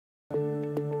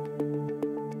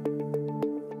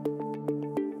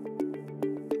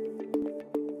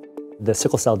The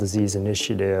Sickle Cell Disease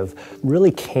Initiative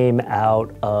really came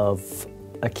out of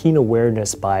a keen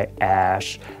awareness by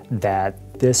ASH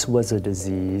that this was a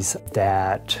disease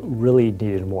that really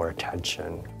needed more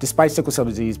attention. Despite sickle cell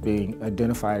disease being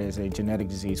identified as a genetic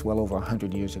disease well over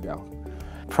 100 years ago,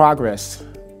 progress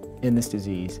in this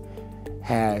disease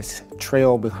has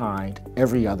trailed behind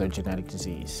every other genetic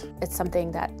disease. It's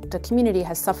something that the community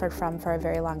has suffered from for a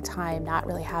very long time, not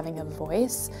really having a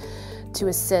voice to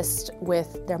assist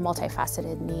with their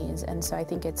multifaceted needs. And so I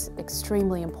think it's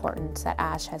extremely important that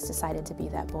ASH has decided to be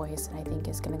that voice, and I think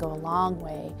is going to go a long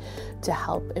way to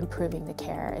help improving the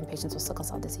care in patients with sickle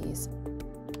cell disease.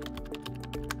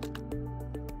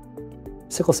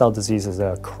 Sickle cell disease is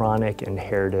a chronic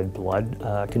inherited blood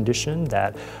condition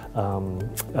that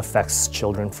affects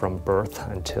children from birth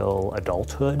until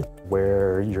adulthood,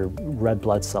 where your red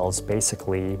blood cells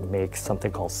basically make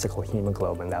something called sickle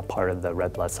hemoglobin. That part of the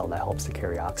red blood cell that helps to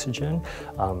carry oxygen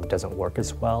doesn't work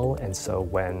as well, and so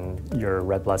when your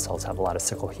red blood cells have a lot of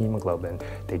sickle hemoglobin,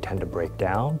 they tend to break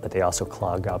down, but they also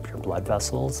clog up your blood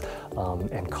vessels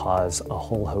and cause a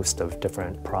whole host of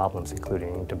different problems,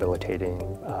 including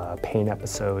debilitating pain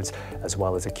episodes, as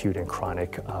well as acute and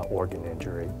chronic organ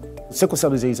injury. Sickle cell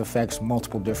disease affects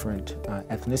multiple different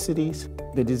ethnicities.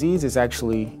 The disease is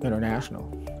actually international,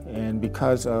 and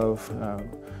because of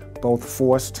both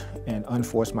forced and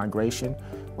unforced migration,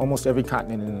 almost every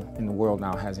continent in the world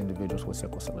now has individuals with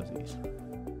sickle cell disease.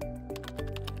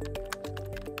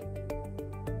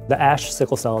 The ASH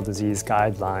sickle cell disease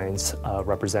guidelines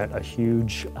represent a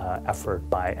huge effort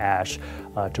by ASH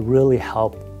to really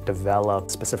help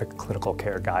develop specific clinical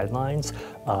care guidelines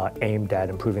aimed at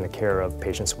improving the care of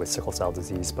patients with sickle cell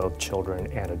disease, both children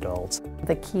and adults.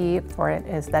 The key for it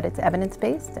is that it's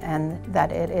evidence-based and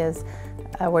that it is,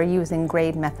 we're using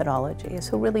grade methodology,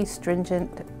 so really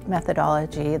stringent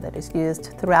methodology that is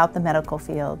used throughout the medical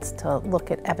fields to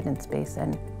look at evidence-based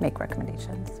and make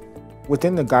recommendations.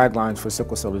 Within the guidelines for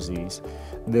sickle cell disease,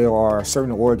 there are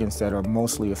certain organs that are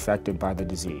mostly affected by the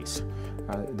disease.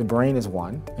 The brain is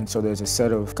one, and so there's a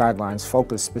set of guidelines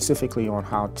focused specifically on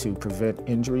how to prevent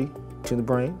injury to the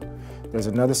brain. There's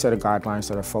another set of guidelines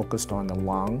that are focused on the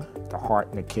lung, the heart,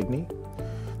 and the kidney.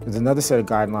 There's another set of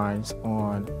guidelines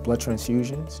on blood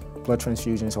transfusions. Blood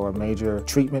transfusions are a major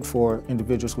treatment for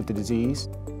individuals with the disease.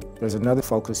 There's another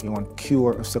focus on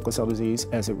cure of sickle cell disease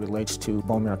as it relates to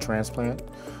bone marrow transplant.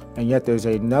 And yet there's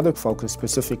another focus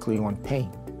specifically on pain,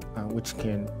 which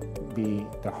can be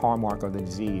the hallmark of the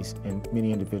disease in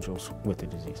many individuals with the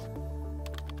disease.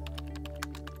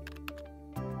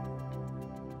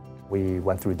 We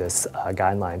went through this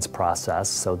guidelines process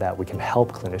so that we can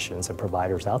help clinicians and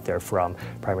providers out there, from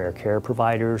primary care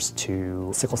providers to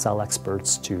sickle cell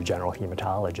experts to general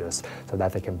hematologists, so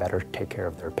that they can better take care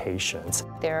of their patients.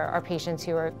 There are patients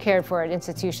who are cared for at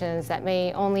institutions that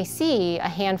may only see a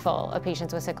handful of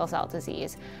patients with sickle cell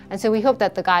disease. And so we hope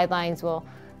that the guidelines will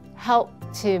help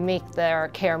to make their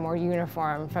care more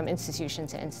uniform from institution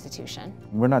to institution.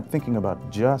 We're not thinking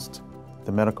about just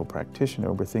the medical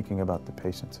practitioner, we're thinking about the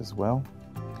patients as well,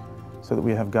 so that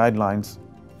we have guidelines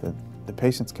that the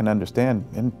patients can understand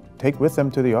and take with them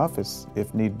to the office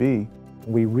if need be.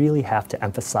 We really have to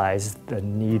emphasize the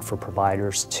need for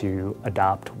providers to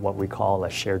adopt what we call a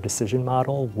shared decision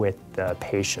model with the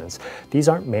patients. These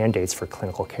aren't mandates for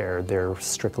clinical care, they're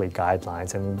strictly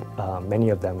guidelines, and many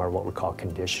of them are what we call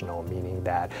conditional, meaning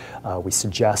that we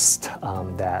suggest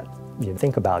that you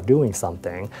think about doing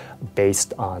something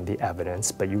based on the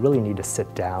evidence, but you really need to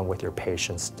sit down with your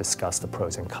patients, discuss the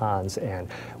pros and cons,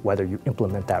 and whether you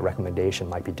implement that recommendation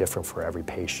might be different for every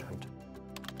patient.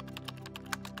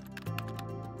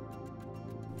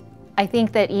 I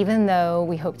think that even though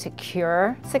we hope to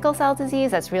cure sickle cell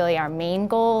disease, that's really our main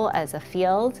goal as a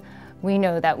field, we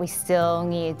know that we still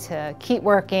need to keep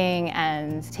working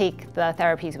and take the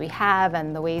therapies we have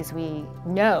and the ways we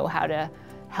know how to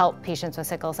help patients with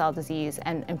sickle cell disease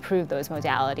and improve those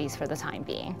modalities for the time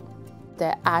being.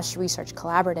 The ASH Research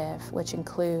Collaborative, which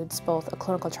includes both a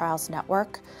clinical trials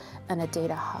network and a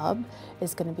data hub,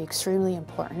 is going to be extremely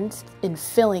important in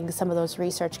filling some of those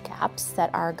research gaps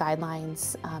that our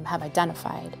guidelines have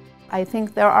identified. I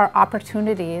think there are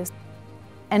opportunities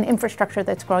and infrastructure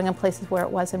that's growing in places where it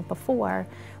wasn't before,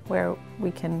 where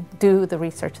we can do the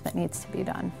research that needs to be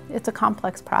done. It's a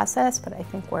complex process, but I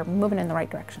think we're moving in the right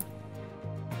direction.